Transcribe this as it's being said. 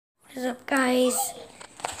What's up, guys?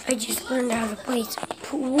 I just learned how to play some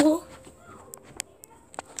pool.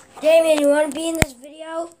 Damien, you want to be in this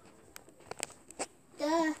video?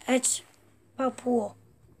 Duh. It's about pool.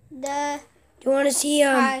 Duh. Do you want to see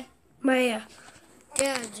Hi. my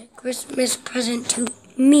dad's Christmas present to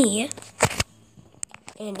me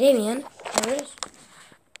and Damien? There it is.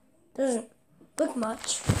 Doesn't look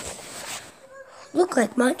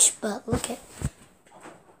like much, but look at.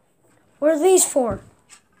 What are these for?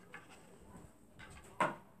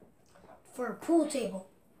 For a pool table.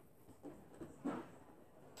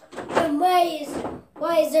 And why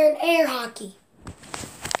is there an air hockey?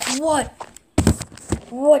 What?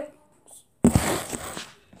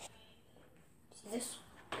 See this?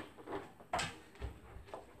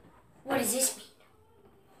 What does this mean?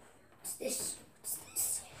 What's this?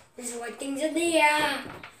 This is what things in the air.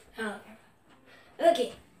 Oh.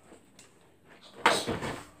 Okay.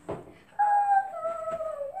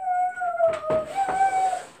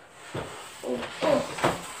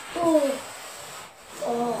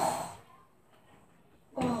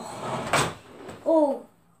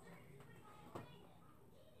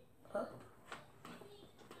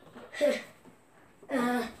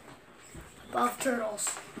 Above turtles.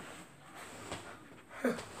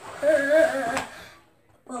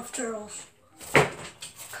 Above turtles.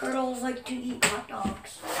 Turtles like to eat hot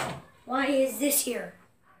dogs. Why is this here?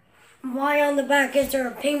 Why on the back is there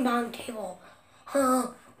a ping pong table?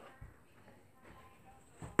 Why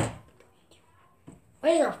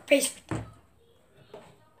is there a face right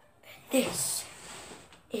there? This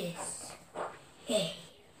is a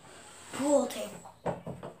pool table.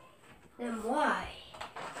 Then why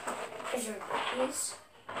is there these?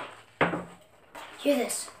 Hear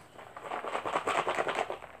this.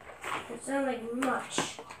 It sounds like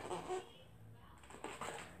much.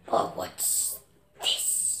 Oh, what's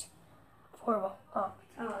this? Horrible. Oh,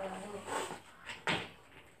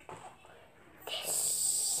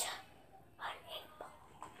 this an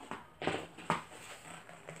 8-ball.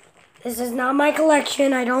 This is not my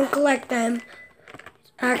collection. I don't collect them.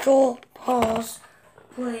 It's actual balls.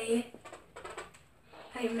 Play.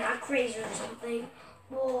 I'm not crazy or something.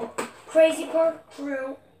 Well, crazy part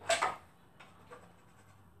true.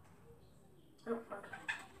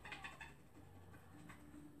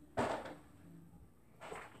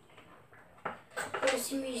 You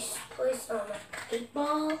see me play some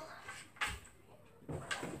 8-ball.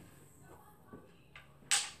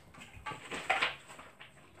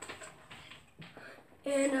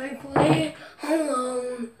 And I play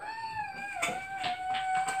alone.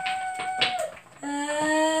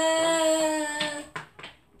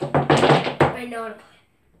 I know how to play.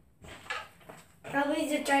 Probably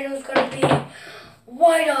the title's gonna be,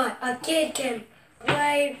 why not? A kid can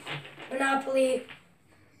play Monopoly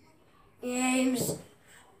games.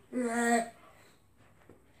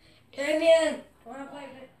 Damien, wanna play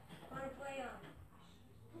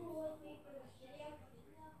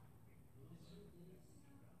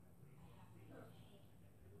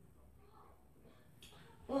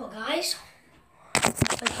Well, guys,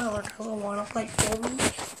 if I wanna play Goldie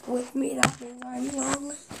with me, that means I'm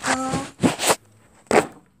lonely.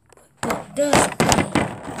 It does.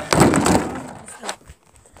 I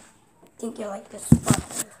think you like this spot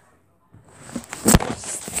there.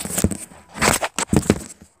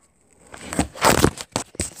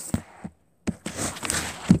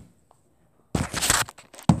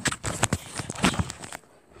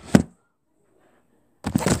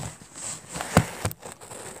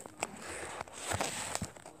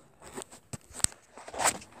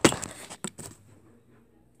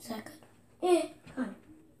 Is that good? Yeah, fine.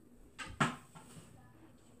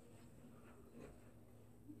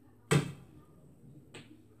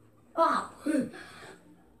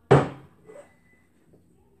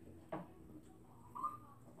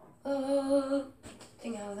 Oh.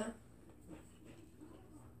 Thing out of there.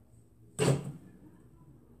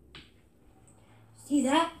 See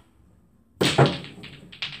that?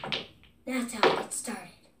 That's how it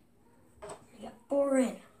started. I got 4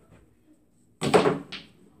 in.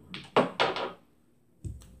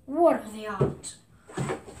 What are the odds?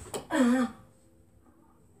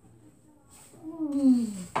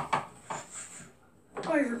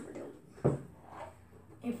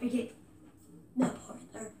 If we get that part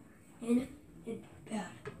there, and it's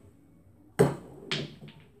bad.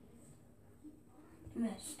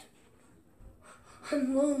 Missed.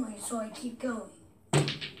 I'm lonely, so I keep going.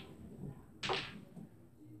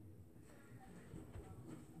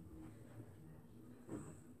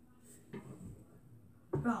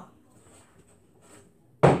 Oh.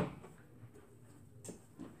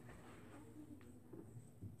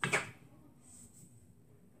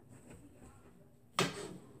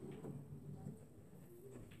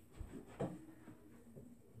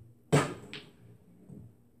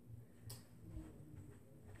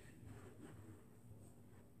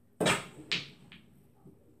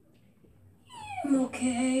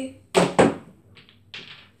 okay. I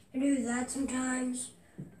do that sometimes.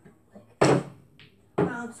 Like,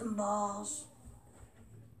 bounce some balls.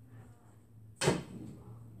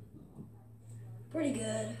 Pretty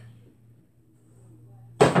good.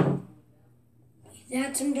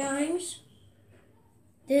 That sometimes.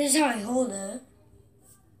 This is how I hold it.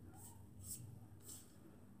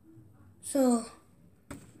 So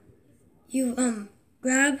you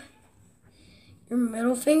grab your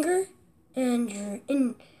middle finger and your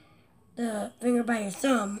the finger by your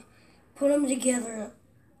thumb, put them together,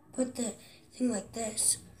 put the thing like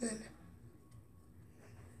this, and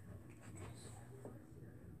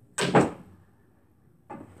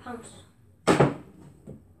pounce.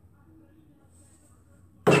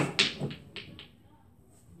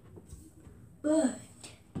 But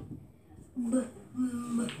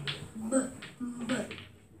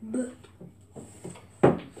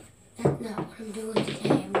that's not what I'm doing today.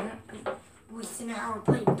 I'm not wasting an hour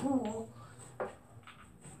playing pool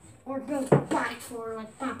or go back for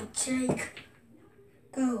like Papa Jake.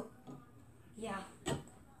 Go. Yeah.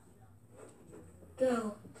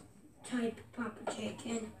 Go. Type Papa Jake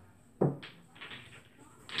in.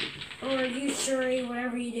 Or you Shuri,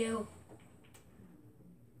 whatever you do.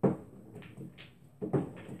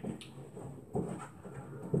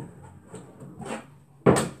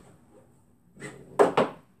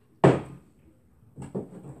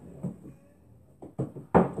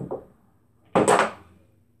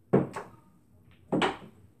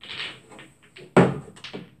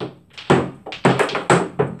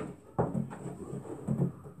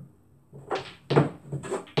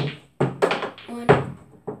 One,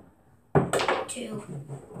 two,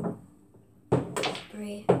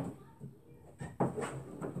 three,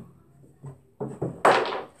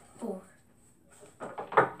 four.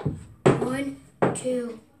 1,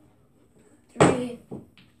 2, 3,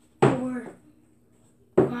 4,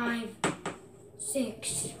 5,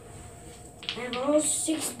 6. I have all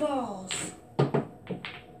 6 balls.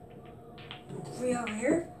 3 over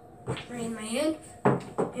here, 3 in my hand,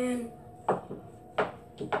 and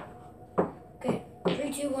okay,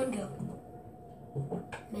 3, 2, 1, go.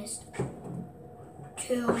 Missed.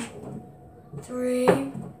 2,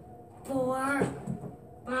 3, 4,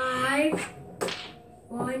 5.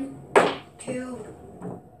 1, 2,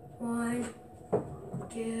 1,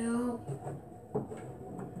 2,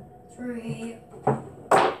 3.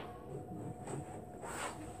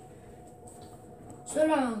 Sit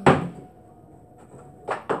down.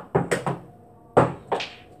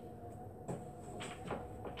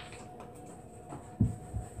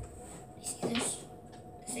 You see this?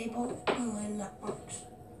 Disable. Oh, and that works.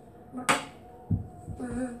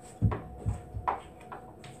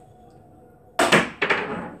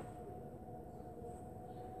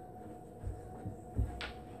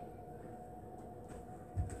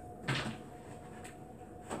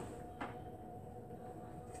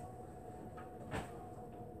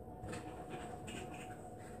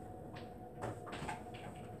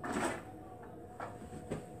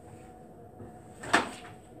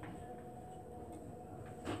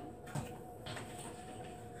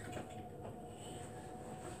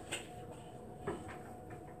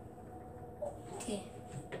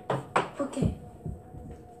 Okay.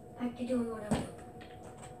 Back to doing what I'm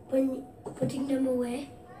doing. Putting them away.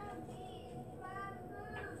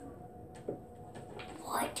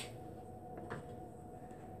 What?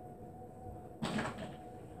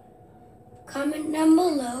 Comment down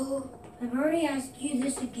below. I've already asked you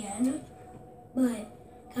this again, but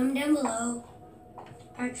comment down below.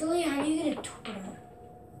 Actually, how do you get a Twitter?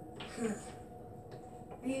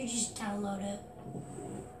 Or you just download it.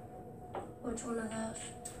 Which one of those?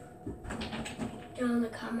 Down in the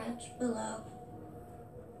comments below.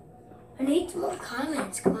 I need some more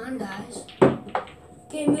comments. Come on, guys.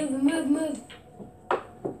 Okay, move.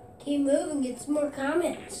 Keep moving, get some more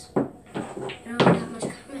comments. I don't have that much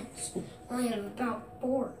comments. I only have about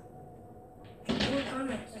 4. 4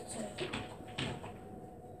 comments, that's it.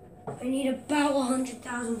 I need about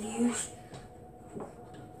 100,000 views.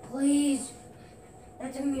 Please.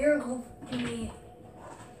 That's a miracle to me.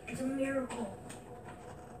 It's a miracle.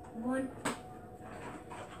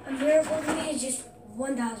 A miracle to me is just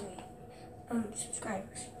 1,000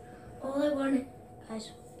 subscribers. All I want,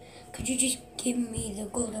 guys, could you just give me the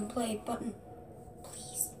golden play button,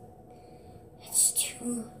 please? It's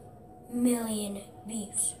 2 million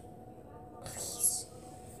views.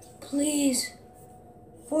 Please,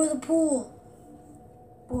 for the pool.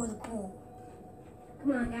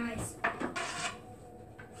 Come on, guys.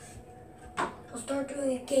 I'll start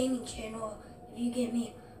doing a gaming channel if you get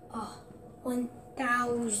me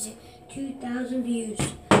 1,000, 2,000 views.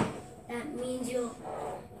 that means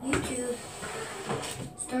YouTube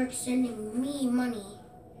start sending me money.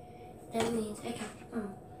 That means I can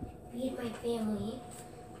feed my family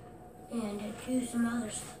and do some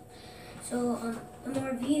other stuff. So the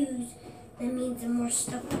more views, that means the more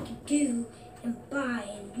stuff I can do and buy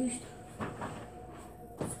and do stuff.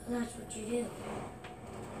 So that's what you do.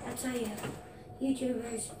 That's how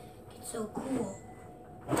YouTubers get so cool.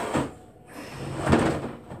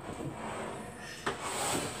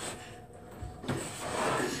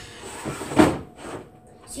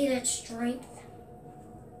 See that strength?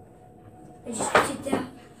 I just did that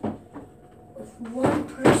with one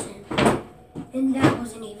person, and that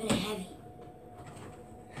wasn't even heavy.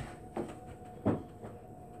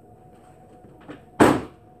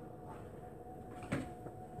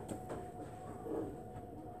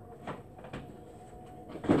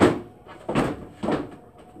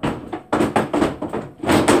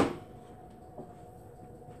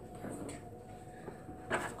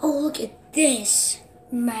 Oh, look at this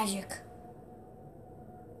magic.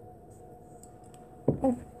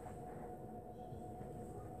 Oh.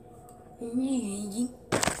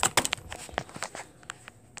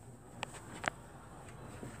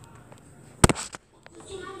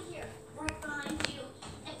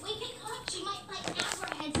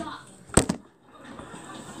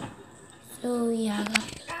 So yeah.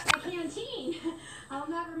 At my canteen. I'll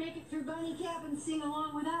never make it through Bunny Cap and sing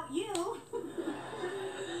along without you.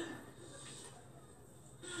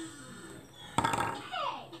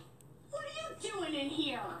 Hey, what are you doing in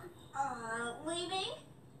here? Leaving?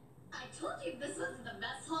 I told you this wasn't the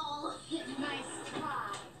best haul. Nice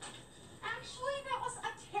try. Actually, that was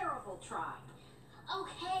a terrible try.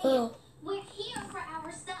 Okay, Oh. we're here for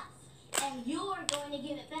our stuff, and you're going to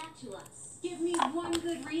give it back to us. Give me one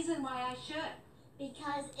good reason why I should.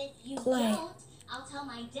 Because if you Clay. don't, I'll tell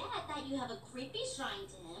my dad that you have a creepy shrine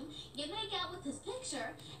to him, you make out with his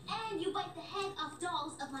picture, and you bite the head off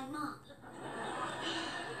dolls of my mom.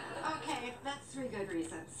 Okay, that's 3 good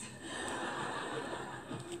reasons.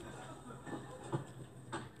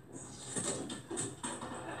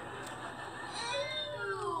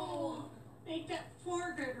 Ew! Make that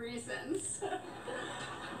 4 good reasons.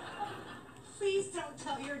 Please don't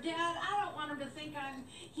tell your dad. I don't want him to think I'm,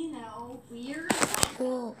 weird.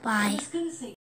 Cool. I'm Bye. just gonna say